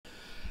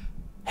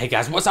Hey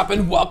guys, what's up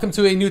and welcome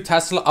to a new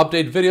Tesla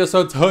update video.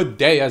 So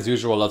today, as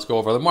usual, let's go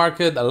over the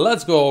market,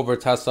 let's go over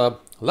Tesla,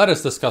 let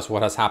us discuss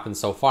what has happened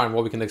so far and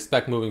what we can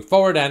expect moving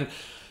forward. And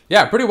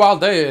yeah, pretty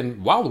wild day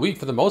and wild week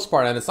for the most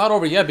part, and it's not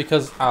over yet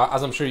because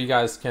as I'm sure you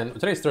guys can,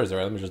 today's Thursday,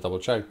 right? Let me just double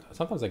check.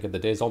 Sometimes I get the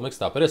days all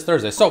mixed up. It is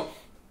Thursday. So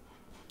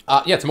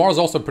yeah, tomorrow's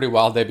also a pretty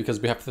wild day because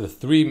we have the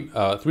three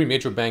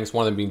major banks,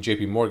 one of them being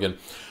JP Morgan,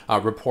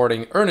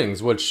 reporting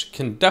earnings, which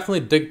can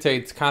definitely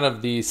dictate kind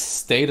of the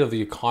state of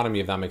the economy,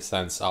 if that makes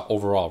sense,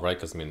 overall, right?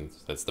 Because, I mean,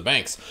 it's the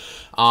banks.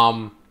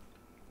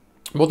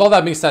 With all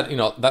that being said, you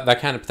know, that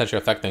can potentially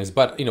affect things.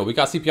 But, you know, we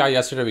got CPI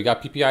yesterday, we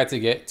got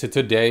PPI to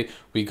today,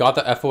 we got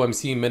the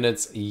FOMC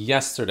minutes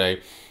yesterday.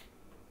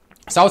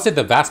 So I would say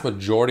the vast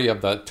majority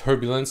of the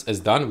turbulence is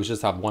done. We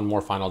just have one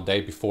more final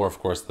day before, of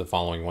course, the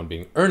following one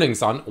being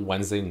earnings on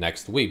Wednesday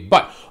next week.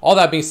 But all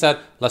that being said,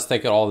 let's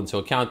take it all into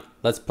account.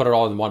 Let's put it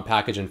all in one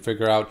package and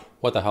figure out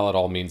what the hell it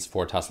all means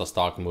for Tesla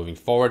stock moving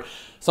forward.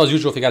 So as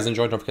usual, if you guys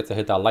enjoyed, don't forget to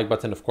hit that like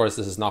button. Of course,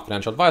 this is not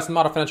financial advice. I'm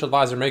not a financial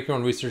advisor. Make your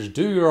own research,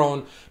 do your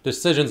own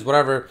decisions,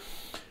 whatever.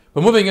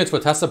 But moving into a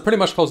Tesla, pretty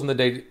much closing the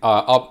day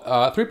up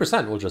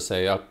 3%, we'll just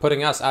say,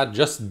 putting us at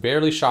just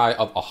barely shy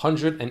of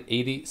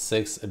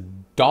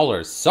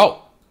 $186.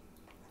 So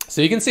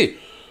you can see,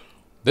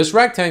 this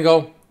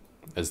rectangle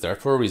is there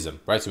for a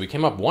reason, right? So we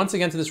came up once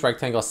again to this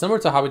rectangle, similar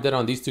to how we did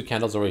on these two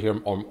candles over here,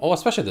 or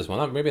especially this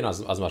one, maybe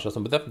not as much this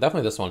one, but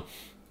definitely this one.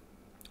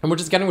 And we're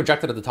just getting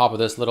rejected at the top of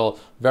this little,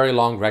 very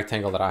long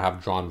rectangle that I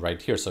have drawn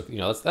right here. So, you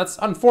know, that's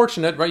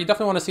unfortunate, right? You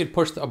definitely want to see it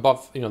pushed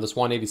above, you know, this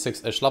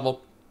 186-ish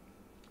level.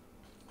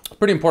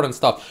 Pretty important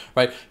stuff,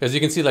 right? As you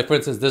can see, like for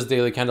instance, this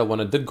daily candle,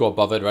 when it did go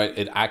above it, right,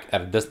 it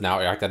acted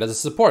as a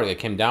support. It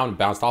came down,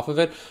 bounced off of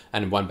it,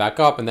 and went back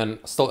up, and then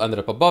still ended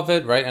up above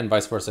it, right? And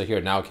vice versa here.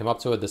 Now it came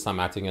up to it, this time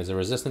acting as a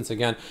resistance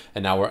again,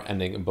 and now we're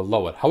ending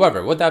below it.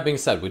 However, with that being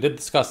said, we did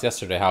discuss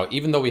yesterday how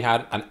even though we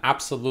had an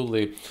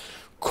absolutely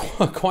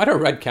quite a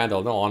red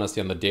candle, no honesty,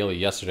 on the daily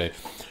yesterday,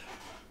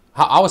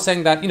 I was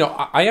saying that, you know,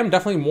 I am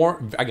definitely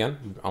more,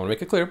 again, I want to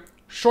make it clear,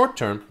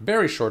 short-term,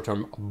 very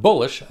short-term,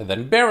 bullish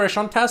than bearish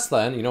on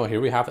Tesla. And, you know,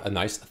 here we have a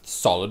nice,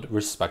 solid,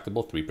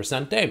 respectable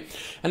 3% day.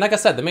 And like I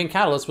said, the main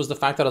catalyst was the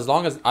fact that as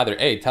long as either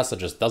A, Tesla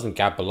just doesn't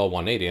gap below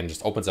 180 and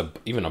just opens up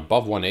even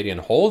above 180 and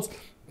holds,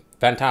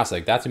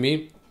 fantastic. That, to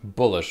me,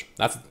 bullish.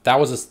 That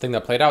was this thing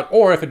that played out.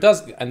 Or if it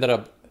does end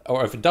up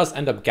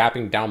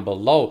gapping down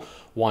below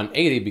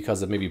 180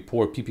 because of maybe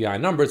poor PPI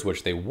numbers,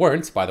 which they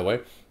weren't, by the way,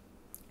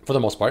 for the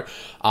most part,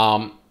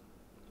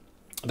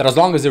 that as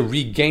long as it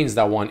regains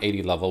that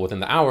 180 level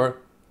within the hour,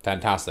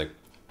 fantastic.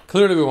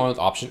 Clearly, we went with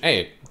option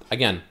A.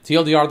 Again,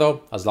 TLDR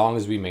though, as long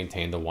as we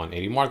maintain the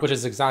 180 mark, which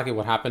is exactly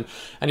what happened.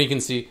 And you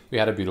can see we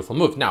had a beautiful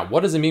move. Now,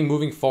 what does it mean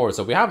moving forward?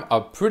 So we have a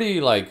pretty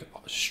like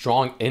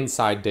strong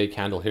inside day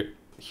candle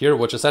here,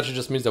 which essentially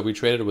just means that we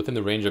traded within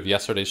the range of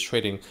yesterday's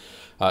trading,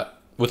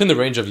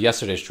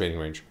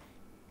 range.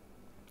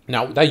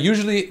 Now, that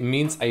usually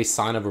means a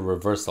sign of a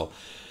reversal.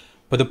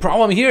 But the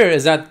problem here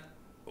is that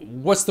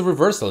what's the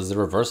reversal? Is the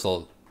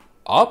reversal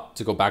up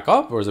to go back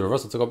up, or is the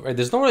reversal to go right?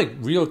 There's no like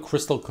real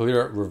crystal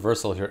clear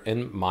reversal here,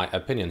 in my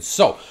opinion.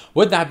 So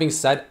with that being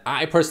said,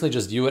 I personally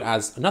just view it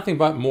as nothing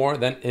but more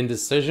than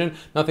indecision,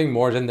 nothing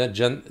more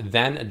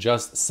than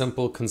just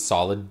simple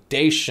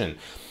consolidation.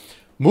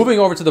 Moving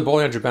over to the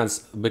Bollinger Bands,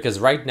 because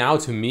right now,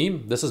 to me,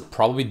 this is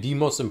probably the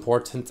most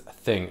important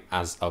thing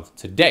as of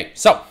today.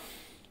 So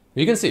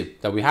you can see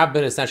that we have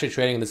been essentially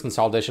trading in this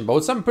consolidation, but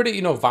with some pretty,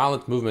 you know,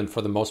 violent movement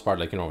for the most part,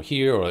 like, you know,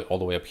 here or all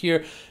the way up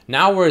here.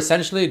 Now we're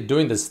essentially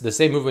doing the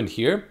same movement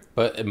here,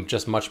 but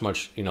just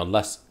much, you know,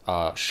 less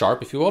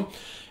sharp, if you will.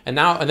 And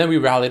then we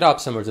rallied up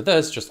similar to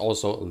this, just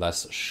also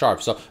less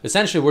sharp. So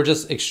essentially, we're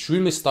just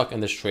extremely stuck in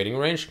this trading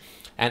range.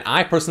 And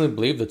I personally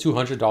believe the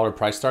 $200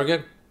 price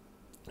target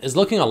is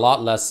looking a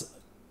lot less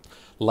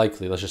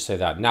likely, let's just say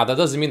that. Now, that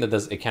doesn't mean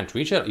that it can't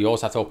reach it. You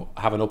always have to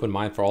have an open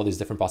mind for all these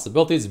different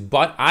possibilities,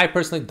 but I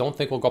personally don't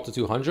think we'll go up to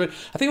 200.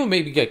 I think we'll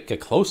maybe get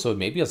close, so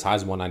maybe as high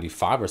as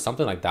 195 or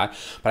something like that,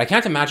 but I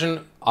can't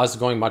imagine us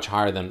going much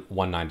higher than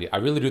 190. I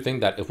really do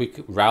think that if we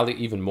could rally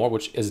even more,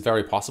 which is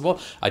very possible,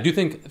 I do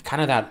think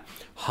kind of that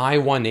high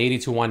 180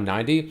 to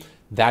 190,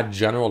 that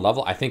general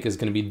level, I think is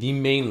going to be the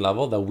main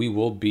level that we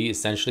will be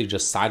essentially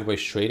just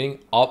sideways trading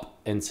up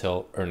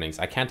until earnings.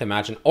 I can't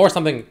imagine, or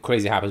something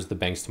crazy happens with the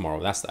banks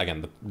tomorrow. That's,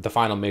 again, the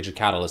final major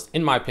catalyst,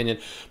 in my opinion,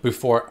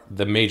 before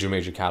the major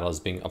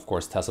catalyst being, of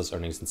course, Tesla's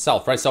earnings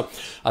itself, right? So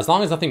as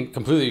long as nothing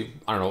completely,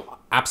 I don't know,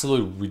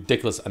 absolutely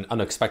ridiculous and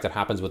unexpected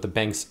happens with the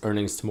bank's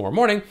earnings tomorrow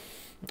morning,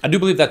 I do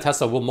believe that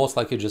Tesla will most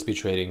likely just be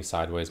trading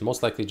sideways,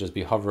 most likely just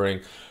be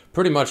hovering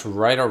pretty much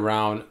right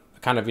around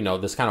kind of, you know,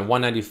 this kind of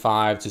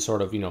 195 to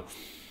sort of, you know,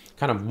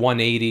 kind of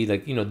 180,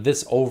 like, you know,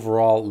 this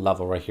overall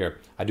level right here.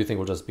 I do think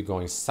we'll just be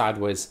going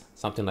sideways,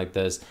 something like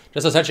this,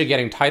 just essentially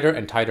getting tighter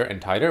and tighter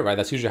and tighter, right?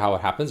 That's usually how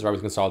it happens, right?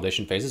 With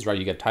consolidation phases, right?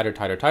 You get tighter,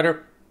 tighter,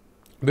 tighter,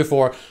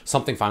 before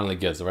something finally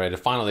gives, right? It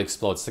finally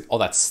explodes. It's like all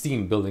that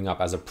steam building up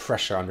as a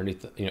pressure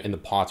underneath, in the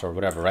pot or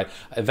whatever, right?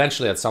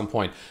 Eventually, at some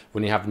point,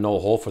 when you have no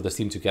hole for the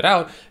steam to get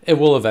out, it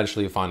will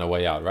eventually find a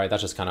way out, right?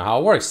 That's just kind of how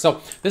it works.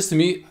 So this to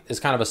me is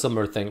kind of a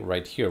similar thing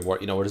right here, where,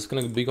 we're just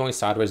going to be going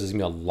sideways. There's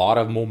going to be a lot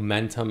of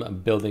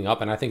momentum building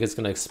up, and I think it's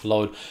going to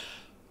explode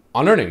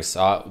on earnings,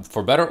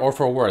 for better or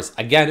for worse.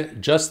 Again,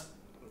 just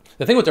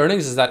the thing with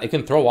earnings is that it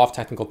can throw off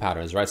technical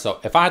patterns, right? So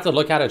if I had to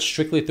look at it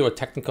strictly through a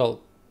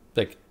technical,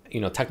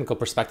 technical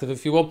perspective,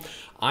 if you will,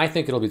 I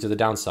think it'll be to the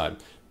downside.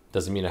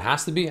 Doesn't mean it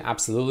has to be,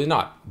 absolutely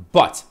not.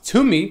 But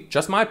to me,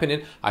 just my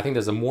opinion, I think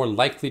there's a more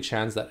likely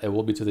chance that it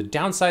will be to the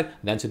downside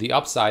than to the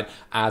upside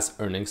as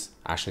earnings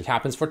actually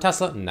happens for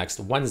Tesla next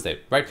Wednesday,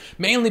 right?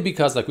 Mainly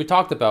because, like we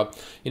talked about,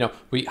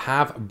 we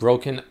have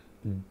broken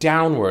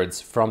downwards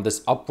from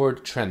this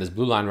upward trend, this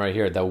blue line right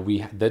here that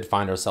we did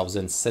find ourselves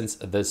in since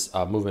this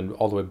movement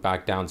all the way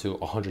back down to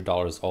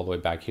 $100 all the way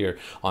back here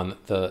on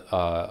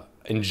the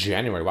in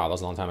January. Wow, that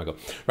was a long time ago,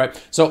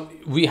 right? So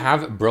we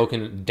have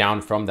broken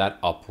down from that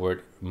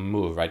upward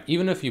move, right?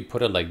 Even if you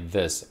put it like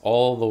this,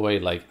 all the way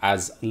like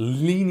as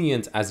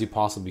lenient as you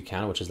possibly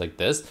can, which is like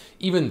this,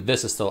 even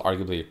this is still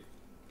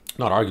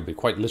not arguably,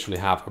 quite literally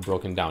half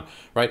broken down,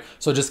 right?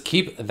 So just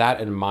keep that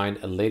in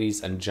mind,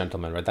 ladies and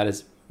gentlemen, right? That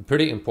is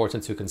pretty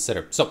important to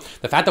consider. So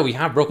the fact that we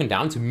have broken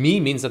down to me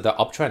means that the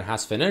uptrend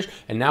has finished,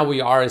 and now we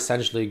are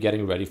essentially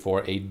getting ready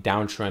for a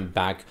downtrend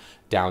back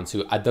down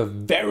to, at the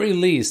very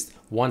least,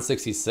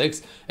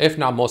 166, if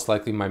not most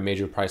likely my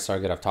major price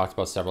target I've talked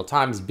about several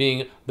times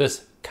being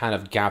this kind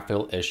of gap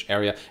fill-ish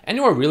area,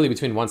 anywhere really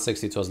between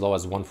 160 to as low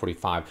as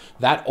 145.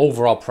 That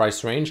overall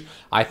price range,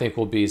 I think,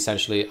 will be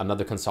essentially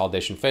another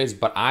consolidation phase,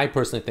 but I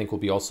personally think will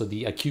be also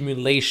the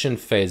accumulation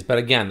phase. But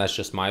again, that's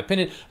just my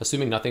opinion,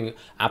 assuming nothing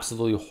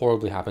absolutely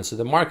horribly happens to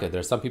the market.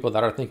 There's some people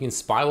that are thinking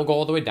SPY will go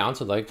all the way down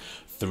to like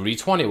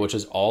 320, which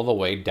is all the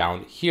way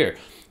down here.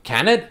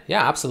 Can it?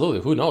 Yeah, absolutely.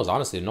 Who knows?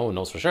 Honestly, no one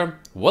knows for sure.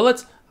 Will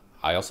it?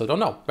 I also don't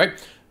know, right?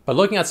 But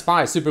looking at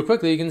SPY super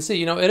quickly, you can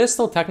see, it is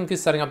still technically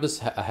setting up this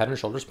head and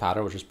shoulders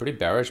pattern, which is pretty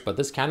bearish, but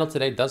this candle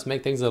today does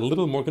make things a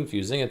little more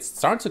confusing. It's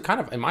starting to kind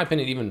of, in my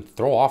opinion, even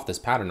throw off this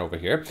pattern over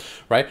here,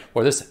 right?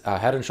 Where this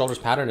head and shoulders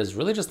pattern is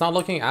really just not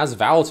looking as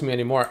valid to me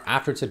anymore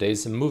after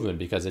today's movement,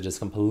 because it just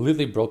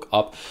completely broke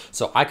up.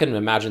 So I can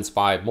imagine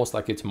SPY most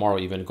likely tomorrow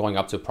even going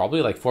up to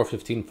probably like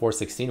 415,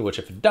 416, which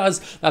if it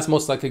does, that's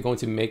most likely going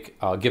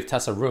to give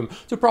Tesla room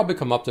to probably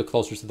come up to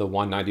closer to the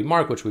 190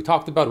 mark, which we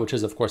talked about, which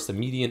is of course the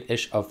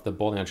median-ish of the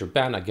Bollinger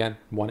Band. Again,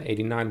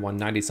 189,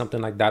 190,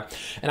 something like that.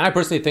 And I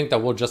personally think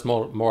that we'll just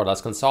more or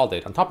less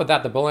consolidate. On top of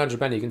that, the Bollinger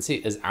Band, you can see,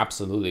 is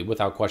absolutely,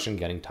 without question,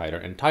 getting tighter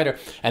and tighter.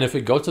 And if we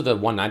go to the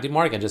 190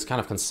 mark and just kind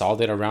of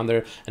consolidate around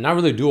there and not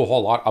really do a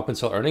whole lot up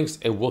until earnings,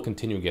 it will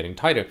continue getting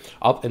tighter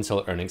up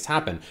until earnings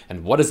happen.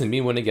 And what does it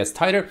mean when it gets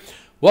tighter?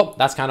 Well,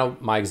 that's kind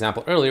of my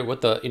example earlier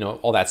with the,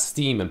 all that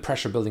steam and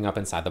pressure building up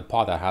inside the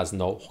pot that has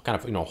no kind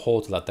of,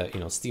 hole to let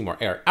the, steam or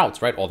air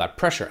out, right? All that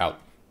pressure out.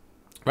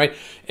 Right,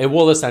 it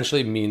will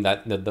essentially mean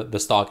that the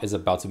stock is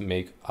about to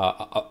make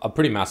a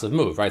pretty massive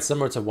move, right?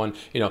 Similar to when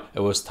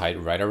it was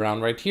tight right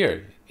around right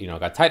here,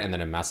 got tight and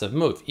then a massive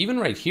move. Even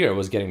right here, it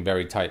was getting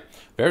very tight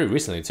very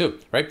recently too,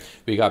 right?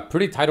 We got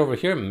pretty tight over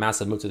here,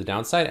 massive move to the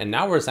downside, and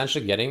now we're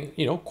essentially getting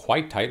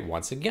quite tight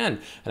once again.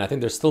 And I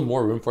think there's still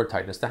more room for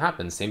tightness to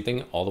happen. Same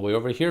thing all the way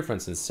over here, for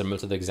instance, similar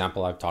to the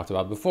example I've talked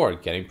about before,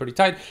 getting pretty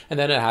tight and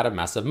then it had a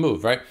massive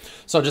move, right?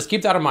 So just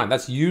keep that in mind.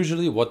 That's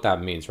usually what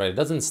that means, right? It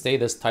doesn't stay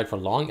this tight for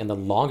long, and the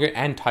longer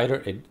and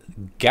tighter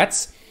it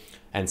gets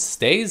and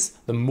stays,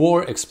 the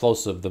more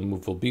explosive the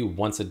move will be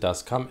once it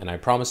does come, and I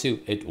promise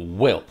you it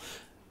will.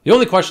 The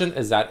only question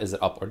is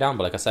it up or down?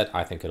 But like I said,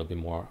 I think it'll be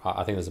more,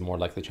 I think there's a more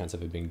likely chance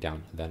of it being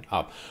down than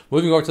up.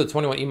 Moving over to the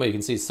 21 EMA, you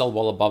can see it's still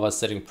well above us,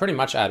 sitting pretty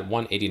much at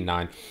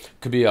 189.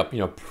 Could be a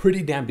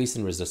pretty damn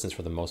decent resistance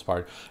for the most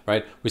part,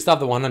 right? We still have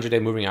the 100-day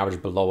moving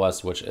average below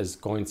us, which is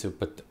going to,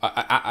 but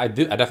I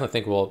definitely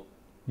think we'll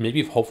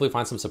maybe hopefully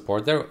find some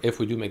support there if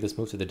we do make this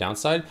move to the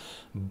downside.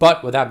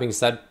 But with that being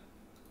said,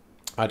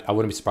 I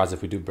wouldn't be surprised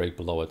if we do break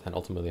below it and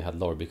ultimately head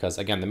lower, because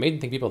again, the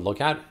main thing people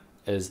look at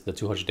is the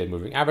 200-day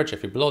moving average.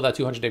 If you're below that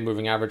 200-day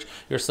moving average,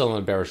 you're still in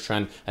a bearish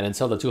trend, and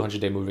until the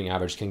 200-day moving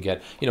average can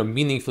get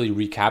meaningfully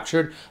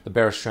recaptured, the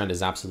bearish trend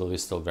is absolutely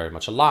still very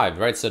much alive,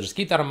 right? So just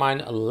keep that in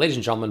mind, ladies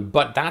and gentlemen.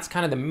 But that's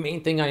kind of the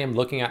main thing I am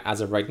looking at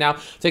as of right now.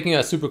 Taking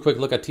a super quick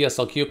look at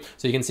TSLQ,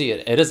 so you can see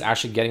it is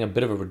actually getting a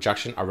bit of a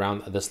rejection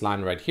around this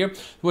line right here,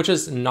 which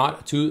is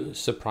not too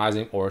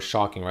surprising or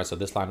shocking, right? So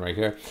this line right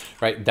here,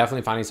 right,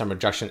 definitely finding some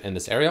rejection in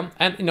this area,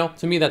 and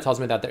to me that tells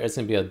me that there is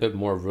going to be a bit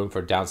more room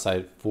for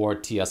downside for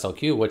TSLQ,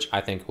 which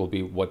I think will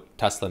be what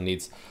Tesla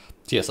needs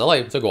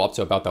TSLA to go up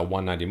to about that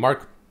 190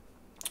 mark.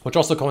 which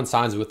also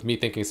coincides with me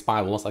thinking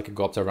SPY will most likely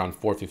go up to around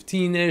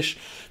 415-ish,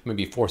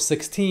 maybe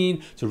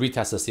 416 to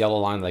retest this yellow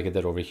line like it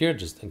did over here.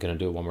 Just gonna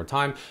do it one more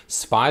time.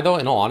 SPY though,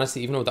 in all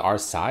honesty, even with our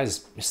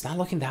size, it's not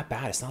looking that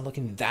bad. It's not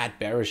looking that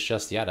bearish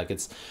just yet. Like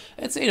it's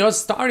it's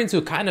starting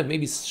to kind of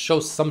maybe show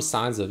some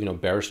signs of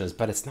bearishness,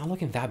 but it's not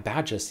looking that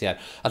bad just yet.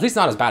 At least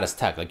not as bad as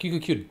tech. Like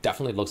QQQ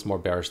definitely looks more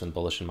bearish than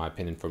bullish in my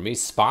opinion. For me,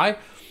 SPY,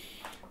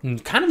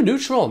 kind of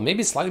neutral,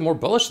 maybe slightly more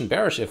bullish than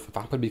bearish if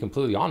I'm going to be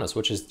completely honest,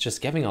 which is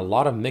just giving a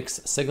lot of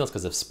mixed signals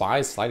because if SPY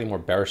is slightly more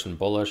bearish than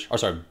bullish, or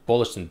sorry,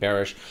 bullish than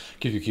bearish,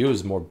 QQQ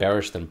is more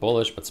bearish than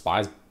bullish, but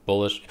SPY is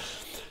bullish.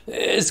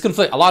 It's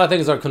conflict. A lot of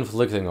things are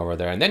conflicting over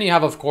there. And then you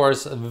have, of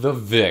course, the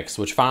VIX,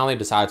 which finally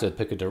decided to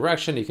pick a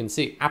direction. You can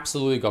see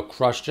absolutely got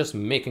crushed, just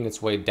making its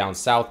way down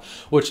south,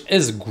 which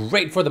is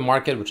great for the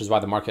market, which is why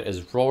the market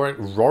is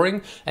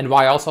roaring, and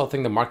why I also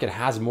think the market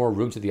has more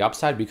room to the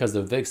upside because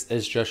the VIX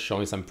is just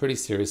showing some pretty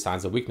serious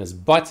signs of weakness.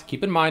 But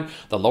keep in mind,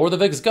 the lower the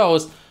VIX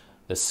goes,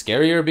 the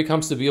scarier it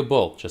becomes to be a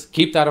bull. Just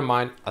keep that in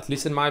mind, at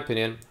least in my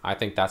opinion. I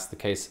think that's the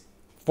case.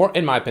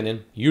 In my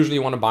opinion, usually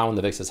you want to buy when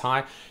the VIX is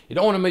high. You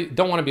don't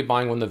want to be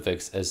buying when the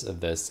VIX is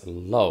this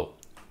low.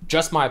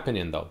 Just my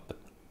opinion though. But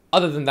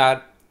other than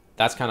that,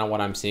 that's kind of what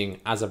I'm seeing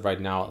as of right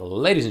now,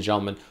 ladies and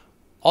gentlemen.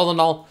 All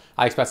in all,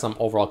 I expect some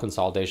overall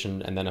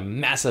consolidation and then a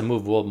massive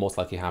move will most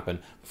likely happen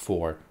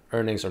for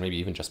earnings or maybe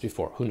even just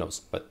before. Who knows?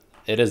 But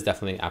it is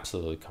definitely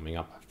absolutely coming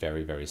up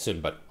very, very soon.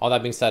 But all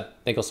that being said,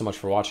 thank you so much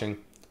for watching.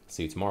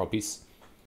 See you tomorrow. Peace.